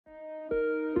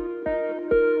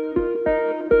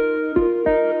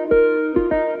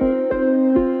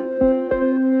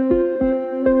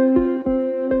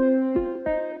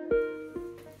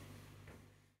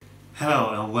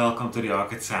welcome to the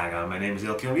Orchid Saga. My name is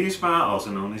ELHO,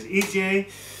 also known as EJ.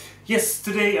 Yes,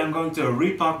 today I'm going to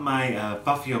repot my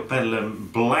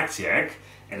Paphiopedilum blackjack,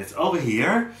 and it's over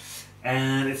here,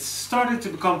 and it's started to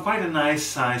become quite a nice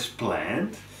sized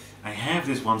plant. I have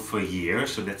this one for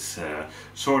years, so that's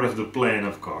sort of the plan,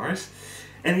 of course.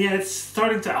 And yeah, it's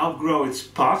starting to outgrow its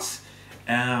pots,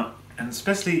 and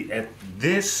especially at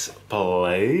this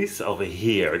place over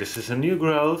here. This is a new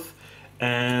growth,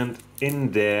 and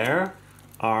in there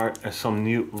are some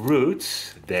new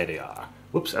roots. There they are.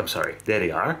 Whoops, I'm sorry. There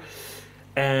they are.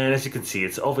 And as you can see,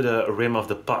 it's over the rim of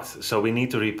the pot, so we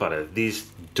need to repot it. These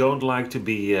don't like to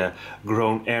be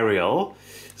grown aerial,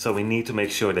 so we need to make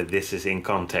sure that this is in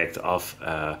contact of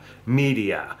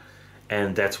media,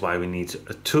 and that's why we need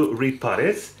to repot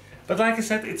it. But like I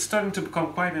said, it's starting to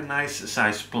become quite a nice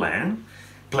sized plant,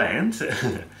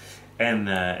 and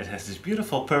it has these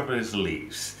beautiful purplish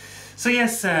leaves. So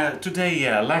yes, today,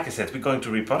 like I said, we're going to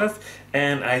repot it,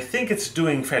 and I think it's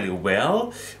doing fairly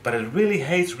well, but it really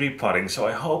hates repotting, so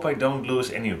I hope I don't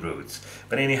lose any roots.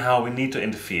 But anyhow, we need to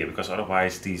interfere, because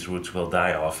otherwise these roots will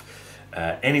die off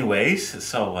anyways.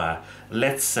 So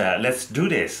let's do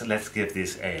this. Let's give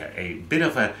this a bit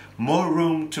of a more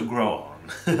room to grow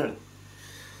on.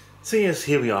 So yes,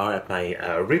 here we are at my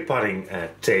repotting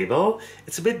table.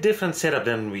 It's a bit different setup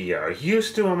than we are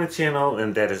used to on the channel,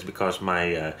 and that is because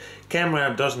my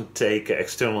camera doesn't take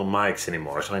external mics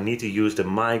anymore. So I need to use the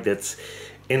mic that's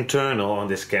internal on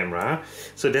this camera.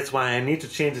 So that's why I need to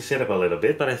change the setup a little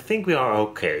bit, but I think we are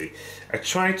okay. I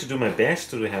tried to do my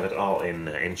best to have it all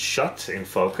in shot, in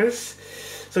focus.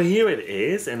 So here it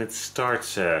is, and it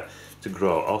starts to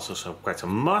grow also quite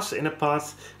some moss in the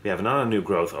pot. We have another new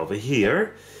growth over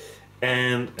here.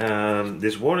 And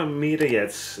this Watermeter,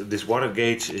 this water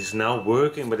gauge is now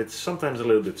working, but it's sometimes a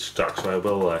little bit stuck, so I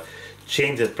will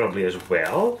change it probably as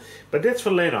well. But that's for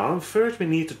later on. First we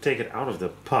need to take it out of the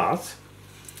pot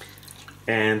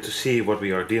and to see what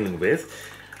we are dealing with.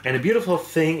 And the beautiful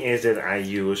thing is that I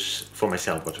use, for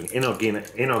myself,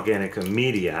 inorganic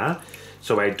media,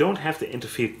 so I don't have to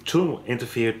interfere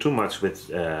too much with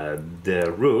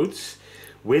the roots,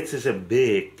 which is a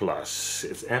big plus.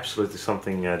 It's absolutely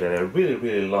something that I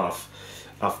really love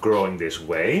of growing this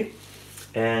way.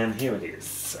 And here it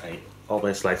is. I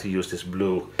always like to use this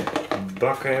blue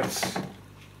bucket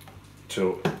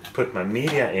to put my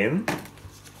media in.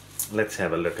 Let's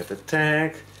have a look at the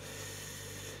tag.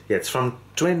 Yeah, it's from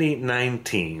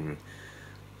 2019.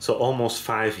 So almost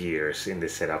 5 years in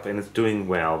this setup, and it's doing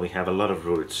well. We have a lot of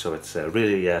roots, so it's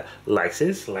really likes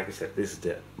this. Like I said, this is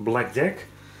the blackjack.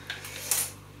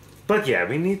 But yeah,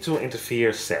 we need to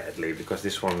interfere, sadly, because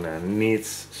this one needs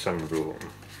some room.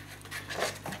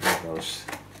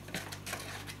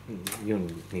 You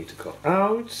need to go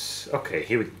out. Okay,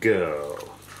 here we go.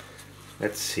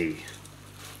 Let's see.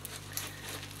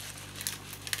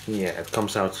 Yeah, it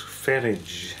comes out fairly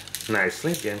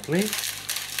nicely, gently.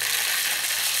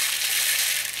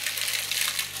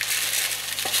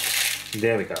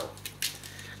 There we go.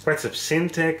 Quite some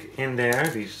Syntic in there.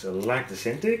 These like the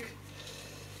Syntic.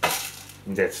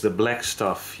 That's the black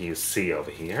stuff you see over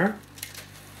here.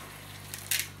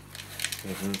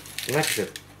 Like I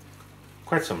said,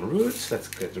 quite some roots. Let's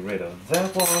get rid of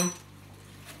that one.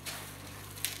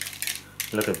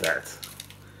 Look at that.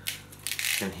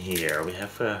 And here we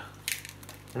have a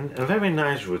very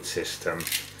nice root system.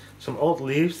 Some old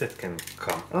leaves that can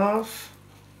come off.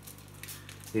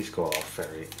 These go off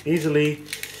very easily.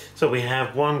 So we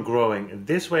have one growing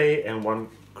this way and one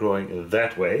growing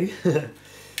that way.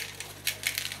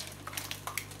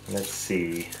 Let's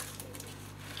see.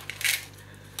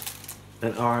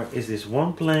 And is this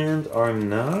one plant or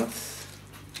not?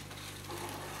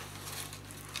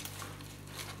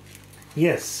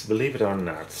 Yes, believe it or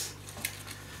not.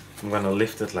 I'm gonna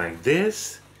lift it like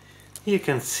this. You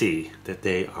can see that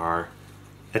they are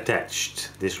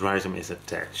attached. This rhizome is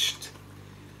attached.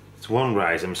 It's one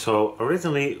rhizome. So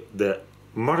originally the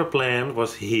mother plant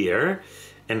was here,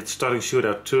 and it's starting to shoot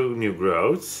out 2 new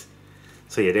growths.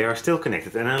 So yeah, they are still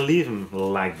connected, and I leave them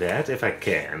like that if I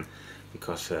can,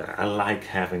 because I like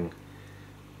having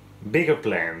bigger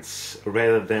plants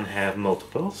rather than have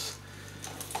multiples.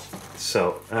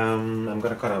 So I'm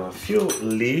gonna cut out a few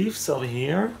leaves over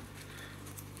here,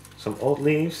 some old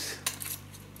leaves.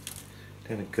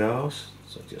 There it goes.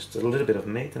 So just a little bit of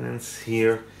maintenance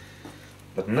here,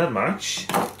 but not much.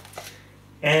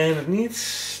 And it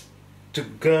needs to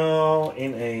go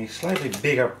in a slightly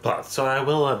bigger pot, so I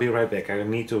will be right back. I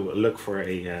need to look for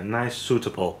a nice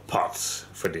suitable pot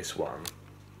for this one.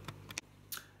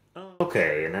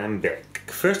 Okay, and I'm back.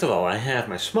 First of all, I have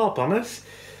my small pumice.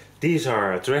 These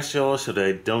are terrestrial, so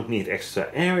they don't need extra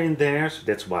air in there, so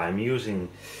that's why I'm using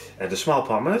the small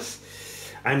pumice.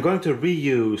 I'm going to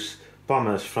reuse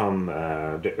pumice from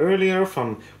the earlier,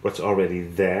 from what's already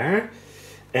there,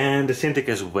 and the Syntic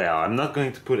as well. I'm not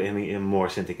going to put any more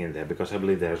Syntic in there because I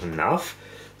believe there's enough.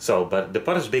 So, but the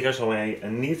pot is bigger, so I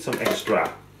need some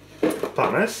extra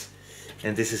pumice,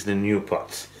 and this is the new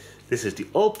pot. This is the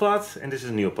old pot, and this is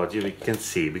the new pot. You can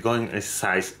see we're going a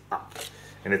size up,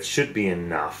 and it should be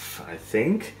enough, I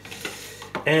think.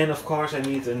 And of course I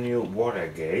need a new water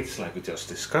gauge, like we just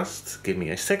discussed. Give me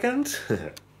a second.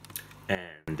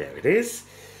 And there it is.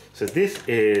 So this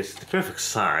is the perfect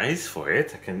size for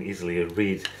it. I can easily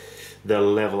read the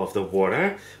level of the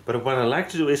water. But what I like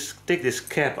to do is take this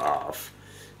cap off,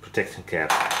 protection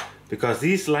cap, because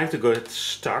these like to get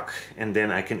stuck, and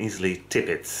then I can easily tip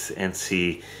it and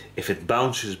see if it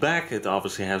bounces back. It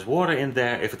obviously has water in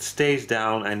there. If it stays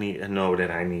down, I know that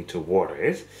I need to water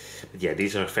it. But yeah,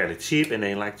 these are fairly cheap and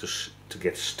they like to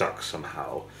get stuck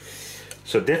somehow.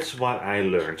 So that's what I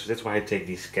learned. So that's why I take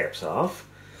these caps off.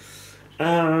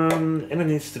 And it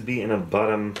needs to be in the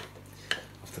bottom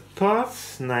of the pot,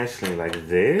 nicely like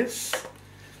this.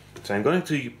 So I'm going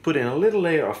to put in a little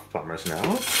layer of pumice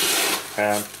now.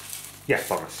 Yeah,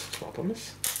 pumice, small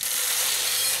pumice.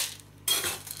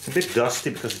 It's a bit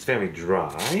dusty because it's very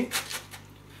dry.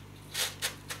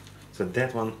 So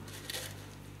that one,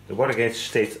 the water gauge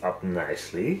stays up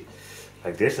nicely.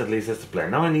 Like this, at least that's the plan.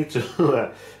 Now I need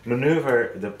to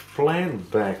maneuver the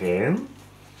plant back in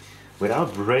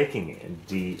without breaking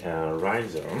the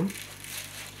rhizome.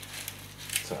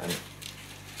 So I'm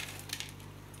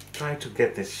trying to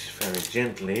get this very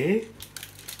gently.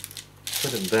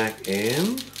 Put it back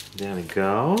in. There we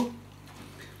go.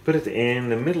 Put it in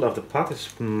the middle of the pot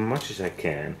as much as I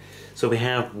can. So we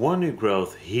have one new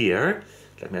growth here.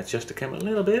 Let me adjust the camera a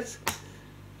little bit.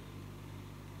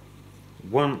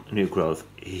 One new growth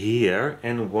here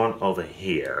and one over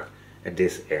here at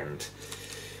this end.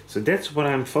 So that's what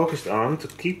I'm focused on, to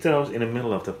keep those in the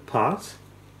middle of the pot.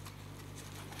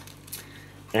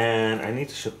 And I need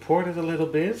to support it a little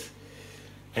bit.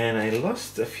 And I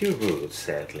lost a few roots,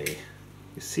 sadly.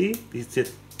 You see, these did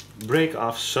break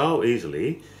off so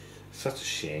easily. Such a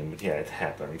shame, but yeah, it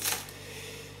happens.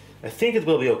 I think it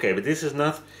will be okay, but this is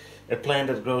not a plant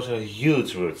that grows a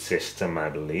huge root system, I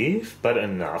believe, but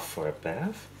enough for a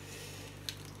path.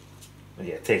 But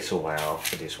yeah, it takes a while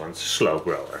for this one. It's a slow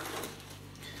grower.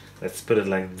 Let's put it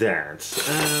like that.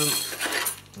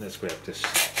 Let's grab this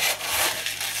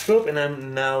scoop, and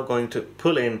I'm now going to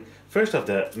pull in first of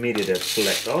the media that's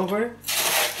left over.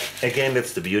 Again,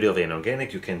 that's the beauty of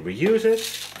inorganic, you can reuse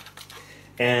it.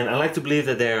 And I like to believe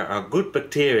that there are good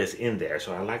bacteria in there,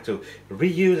 so I like to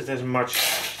reuse it as much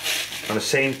on the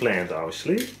same plant,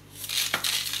 obviously.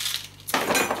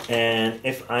 And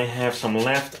if I have some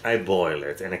left, I boil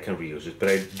it and I can reuse it. But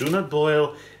I do not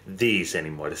boil these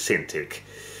anymore, the Syntic.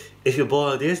 If you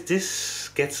boil this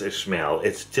gets a smell.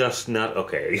 It's just not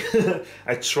okay.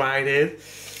 I tried it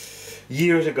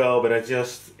years ago, but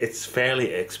it's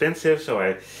fairly expensive, so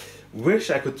I wish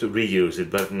I could reuse it,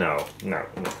 but no,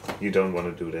 you don't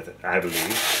want to do that, I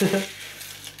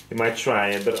believe. You might try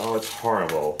it, but oh, it's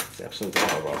horrible. It's absolutely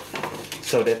horrible.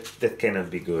 So that cannot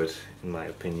be good, in my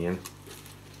opinion.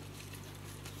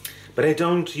 But I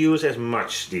don't use as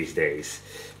much these days,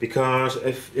 because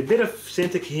a bit of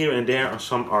Syntic here and there on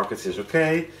some orchids is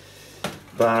okay,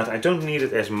 but I don't need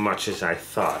it as much as I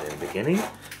thought in the beginning.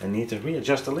 I need to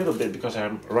readjust a little bit because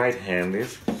I'm right-handed.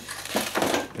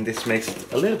 And this makes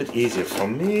it a little bit easier for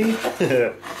me.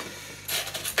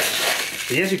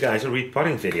 Yes, you guys, a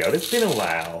repotting video. It's been a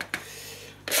while.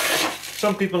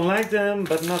 Some people like them,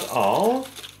 but not all.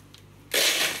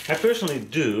 I personally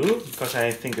do, because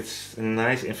I think it's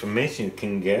nice information you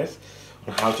can get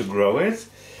on how to grow it,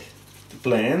 the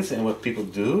plants and what people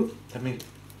do. Let me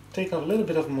take a little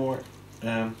bit of more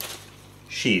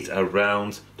sheet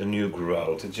around the new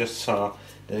growth. I just saw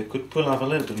that I could pull off a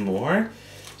little bit more.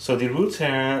 So the roots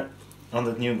here on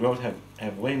the new growth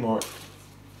have way more,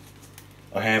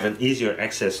 or have an easier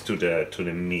access to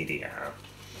the media.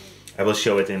 I will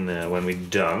show it in when we're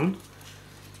done.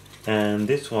 And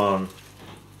this one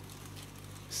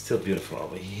is still beautiful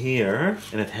over here,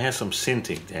 and it has some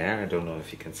Syntic there. I don't know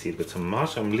if you can see it, but some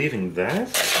moss. I'm leaving that.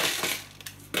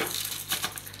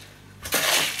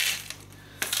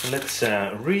 Let's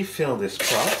refill this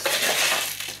pot.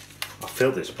 Or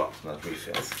fill this pot, not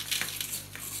refill.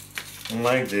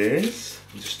 Like this,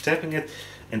 just tapping it,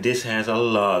 and this has a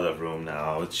lot of room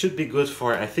now. It should be good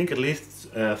for, I think, at least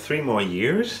 3 more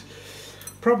years,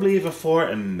 probably even 4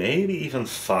 and maybe even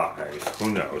 5.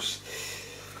 Who knows?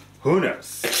 Who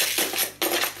knows?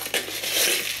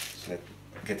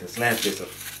 get this last bit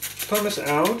of pumice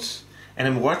out. And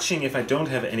I'm watching if I don't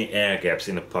have any air gaps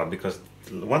in the pot, because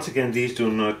once again these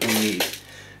do not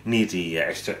need the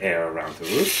extra air around the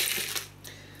root.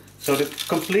 So the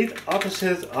complete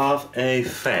opposite of a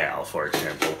fail, for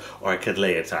example, or a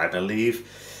cattleya type. I leave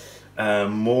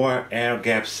more air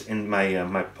gaps in my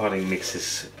my potting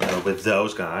mixes with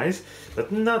those guys,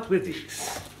 but not with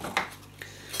these.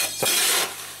 So,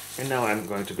 and now I'm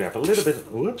going to grab a little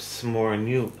bit, whoops, more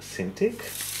new Syntic.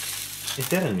 Is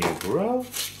that a new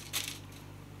growth?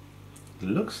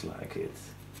 Looks like it.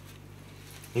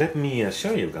 Let me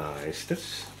show you guys.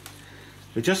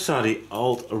 We just saw the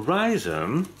old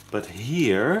rhizome, but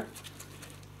here,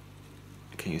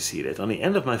 can you see that? On the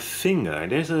end of my finger,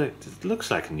 it looks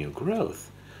like a new growth.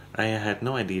 I had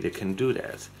no idea they can do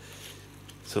that.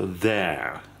 So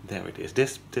there it is.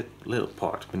 That little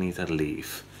part beneath that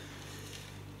leaf.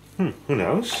 Who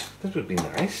knows? That would be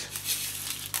nice.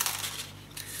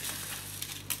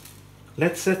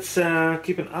 Let's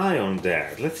keep an eye on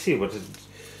that. Let's see what it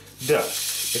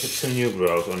does, if it's a new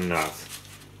growth or not.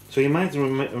 So you might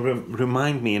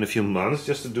remind me in a few months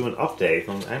just to do an update.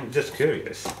 I'm just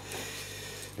curious.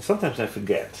 And sometimes I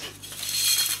forget.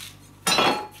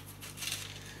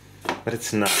 But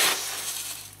it's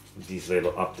nice, these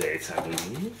little updates, I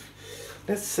believe.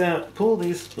 Let's pull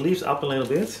these leaves up a little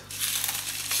bit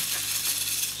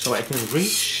so I can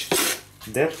reach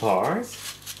that part,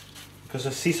 because I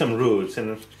see some roots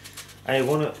and I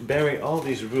want to bury all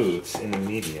these roots in the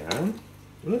medium.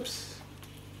 Whoops.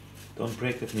 Don't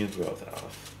break that new growth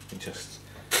off. We just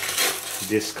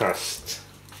discussed.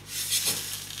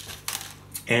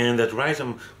 And that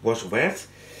rhizome was wet.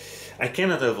 I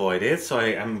cannot avoid it, so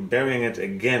I'm burying it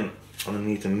again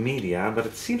underneath the media, but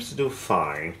it seems to do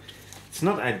fine. It's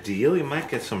not ideal, you might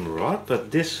get some rot, but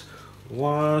this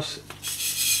was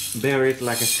buried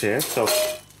like I said, so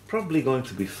probably going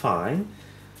to be fine.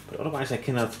 But otherwise I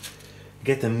cannot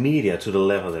get the media to the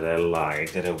level that I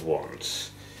like, that I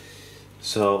want.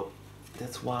 So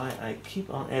that's why I keep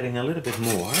on adding a little bit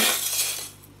more.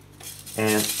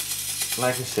 And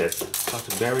like I said, how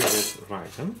to bury that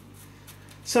rhizome.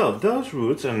 So those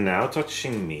roots are now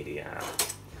touching media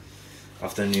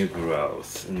of the new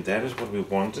growth, and that is what we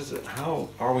wanted. How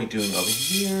are we doing over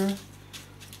here?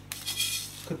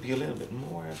 Could be a little bit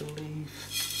more, I believe.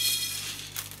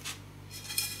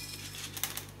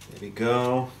 There we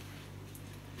go.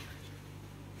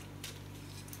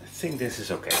 I think this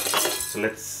is okay. So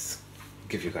let's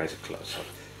give you guys a close-up.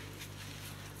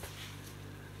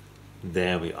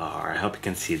 There we are. I hope you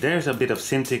can see. There's a bit of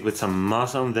Syntic with some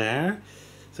moss on there.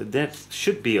 So that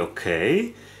should be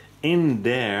okay. In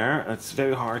there, it's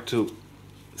very hard to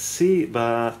see,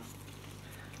 but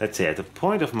let's say at the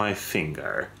point of my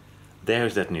finger,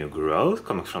 there's that new growth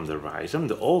coming from the rhizome,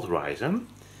 the old rhizome.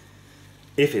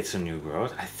 If it's a new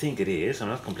growth, I think it is, I'm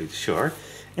not completely sure.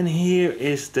 And here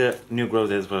is the new growth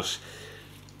that was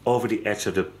over the edge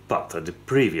of the pot, or the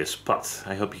previous pot.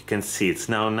 I hope you can see it's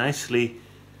now nicely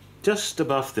just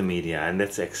above the media, and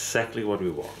that's exactly what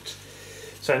we want.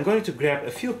 So I'm going to grab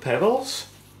a few pebbles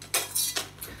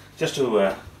just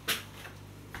to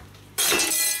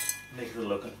make it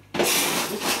look,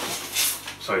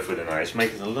 sorry for the noise,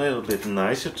 make it a little bit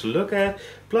nicer to look at.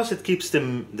 Plus it keeps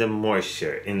the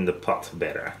moisture in the pot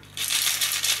better.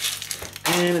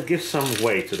 And it gives some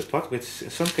weight to the pot, which in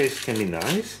some cases can be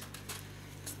nice.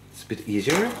 It's a bit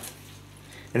easier.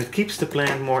 And it keeps the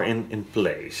plant more in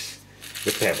place,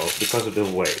 the pebbles, because of the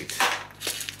weight.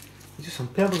 Just some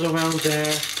pebbles around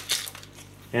there.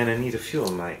 And I need a few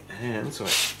on my hand, so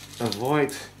I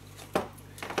avoid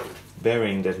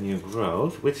burying that new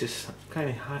growth, which is kind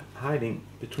of hiding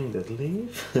between that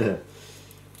leaf.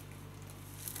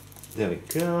 There we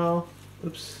go.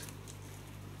 Oops.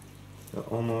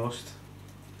 Almost.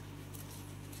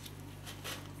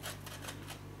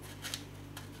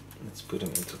 Let's put them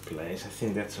into place. I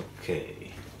think that's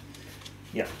okay.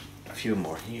 Yeah, a few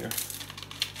more here.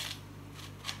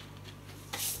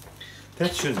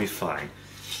 That should be fine.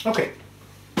 Okay.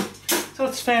 So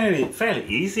it's fairly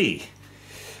easy.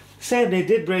 So they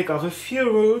did break off a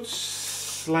few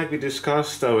roots, like we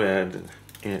discussed earlier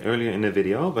in the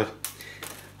video, but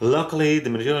luckily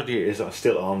the majority is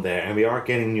still on there, and we are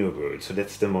getting new roots, so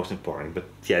that's the most important. But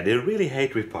yeah, they really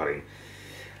hate repotting.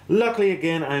 Luckily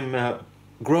again, I'm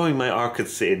growing my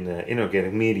orchids in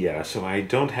inorganic media, so I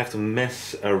don't have to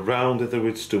mess around with the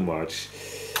roots too much,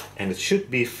 and it should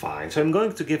be fine. So I'm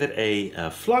going to give it a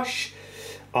flush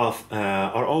of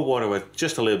our own water with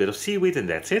just a little bit of seaweed, and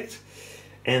that's it.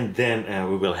 And then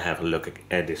we will have a look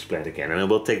at this plant again, and I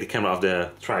will take the camera off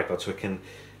the tripod so I can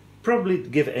probably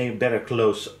give a better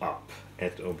close-up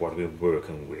at what we're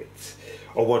working with.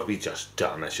 Or what we just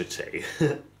done, I should say.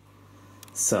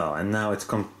 So, and now it's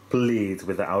complete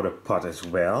with the outer pot as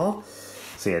well.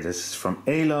 So yeah, this is from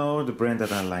ELHO, the brand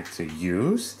that I like to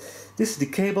use. This is the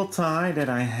cable tie that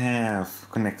I have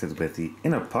connected with the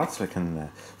inner pot, so I can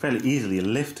fairly easily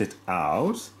lift it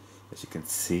out. As you can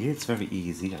see, it's very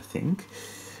easy, I think.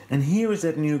 And here is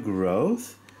that new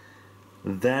growth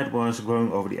that was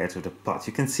growing over the edge of the pot.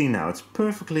 You can see now it's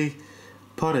perfectly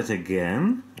potted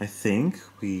again, I think.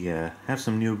 We have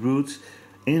some new roots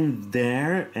in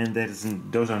there, and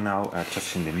those are now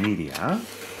touching the media.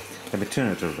 Let me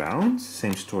turn it around.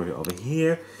 Same story over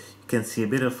here. You can see a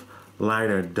bit of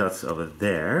lighter dots over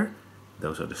there.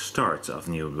 Those are the starts of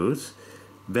new roots.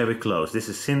 Very close. This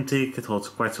is Syntic. It holds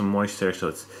quite some moisture, so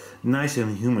it's nice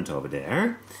and humid over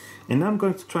there. And now I'm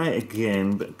going to try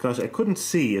again, because I couldn't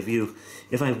see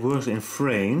if I was in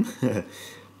frame.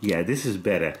 Yeah, this is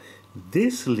better.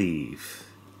 This leaf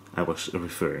I was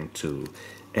referring to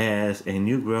as a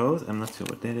new growth. I'm not sure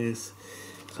what that is.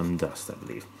 Some dust, I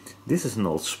believe. This is an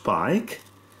old spike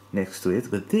next to it,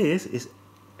 but this is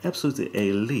absolutely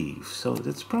a leaf, so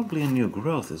that's probably a new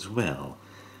growth as well.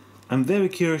 I'm very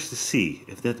curious to see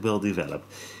if that will develop.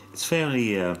 It's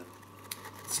fairly,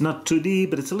 it's not too deep,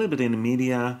 but it's a little bit in the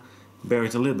media,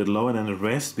 buried a little bit lower than the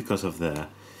rest because of the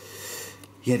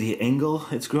angle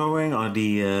it's growing, or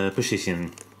the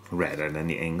position rather than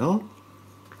the angle.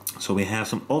 So we have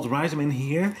some old rhizome in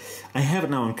here. I have it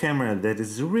now on camera that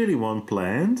is really one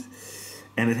plant,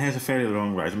 and it has a fairly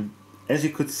long rhizome. As you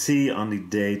could see on the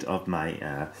date of my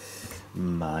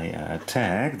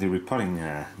tag, the repotting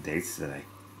dates that I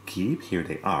keep, here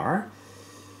they are.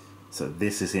 So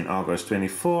this is in August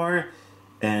 24,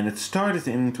 and it started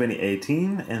in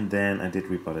 2018, and then I did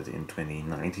repot it in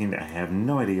 2019. I have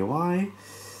no idea why.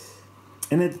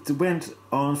 And it went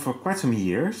on for quite some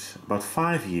years, about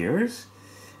 5 years.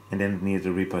 And then it needed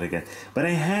to repot again. But I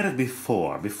had it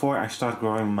before I started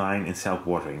growing mine in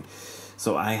self-watering.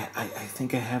 So I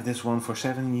think I have this one for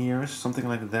 7 years, something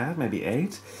like that, maybe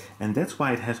 8. And that's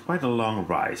why it has quite a long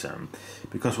rhizome.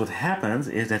 Because what happens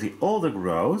is that the older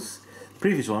growths, the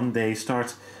previous one, they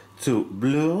start to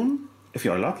bloom, if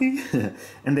you're lucky.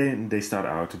 And then they start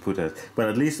out to put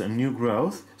at least a new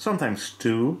growth, sometimes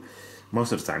 2.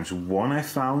 Most of the times 1 I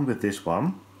found with this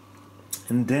one.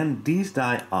 And then these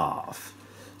die off.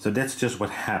 So that's just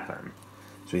what happened.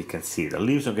 So you can see the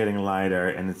leaves are getting lighter,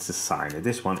 and it's a sign that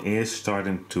this one is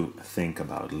starting to think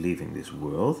about leaving this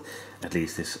world, at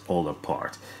least this older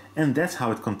part. And that's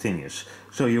how it continues.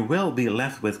 So you will be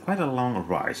left with quite a long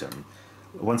rhizome.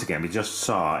 Once again, we just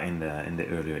saw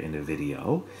earlier in the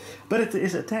video, but it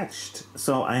is attached.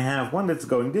 So I have one that's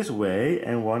going this way,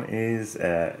 and one is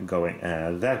going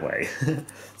that way.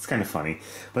 It's kind of funny,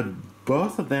 but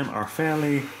both of them are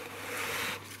fairly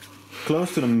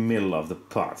close to the middle of the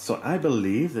pot. So I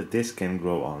believe that this can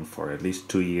grow on for at least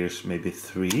 2 years, maybe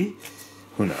 3.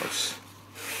 Who knows?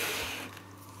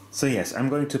 So yes, I'm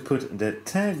going to put the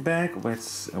tag back. Where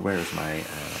is my...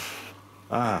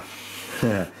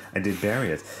 I did bury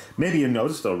it. Maybe you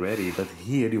noticed already, but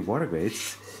here the water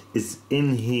grates is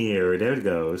in here. There it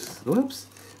goes. Whoops.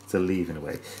 It's a leaf in a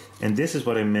way. And this is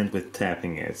what I meant with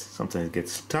tapping it. Sometimes it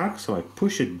gets stuck, so I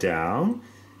push it down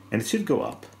and it should go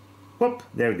up. Whoop,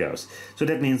 there it goes. So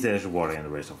that means there's water in the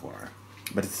reservoir.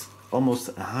 But it's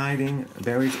almost hiding,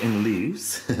 buried in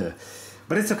leaves.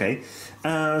 But it's okay.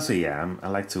 So yeah, I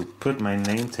like to put my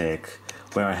name tag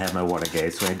where I have my water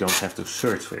gate, so I don't have to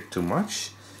search for it too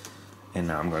much. And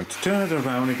now I'm going to turn it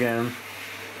around again.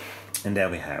 And there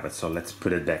we have it. So let's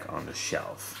put it back on the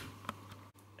shelf.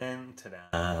 And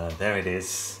ta-da, there it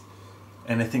is.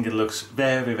 And I think it looks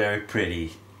very, very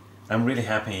pretty. I'm really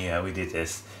happy we did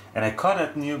this. And I caught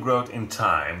that new growth in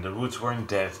time. The roots weren't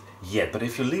dead yet, but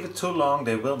if you leave it too long,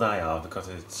 they will die off because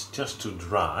it's just too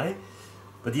dry.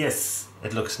 But yes,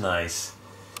 it looks nice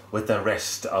with the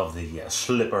rest of the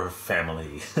slipper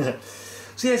family.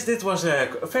 So yes, this was a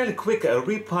fairly quick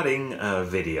repotting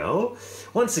video.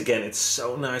 Once again, it's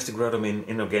so nice to grow them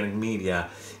in organic media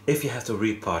if you have to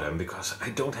repot them, because I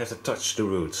don't have to touch the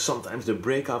roots. Sometimes they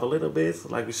break off a little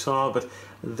bit, like we saw, but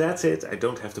that's it. I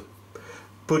don't have to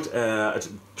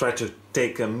try to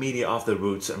take media off the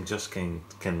roots. I just can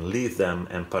leave them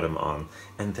and put them on,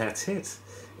 and that's it.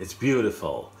 It's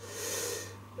beautiful.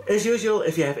 As usual,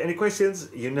 if you have any questions,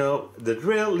 you know the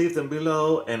drill, leave them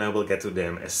below and I will get to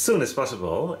them as soon as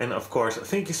possible. And of course,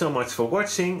 thank you so much for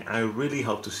watching. I really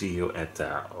hope to see you at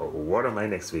one of my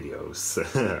next videos.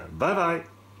 Bye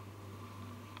bye!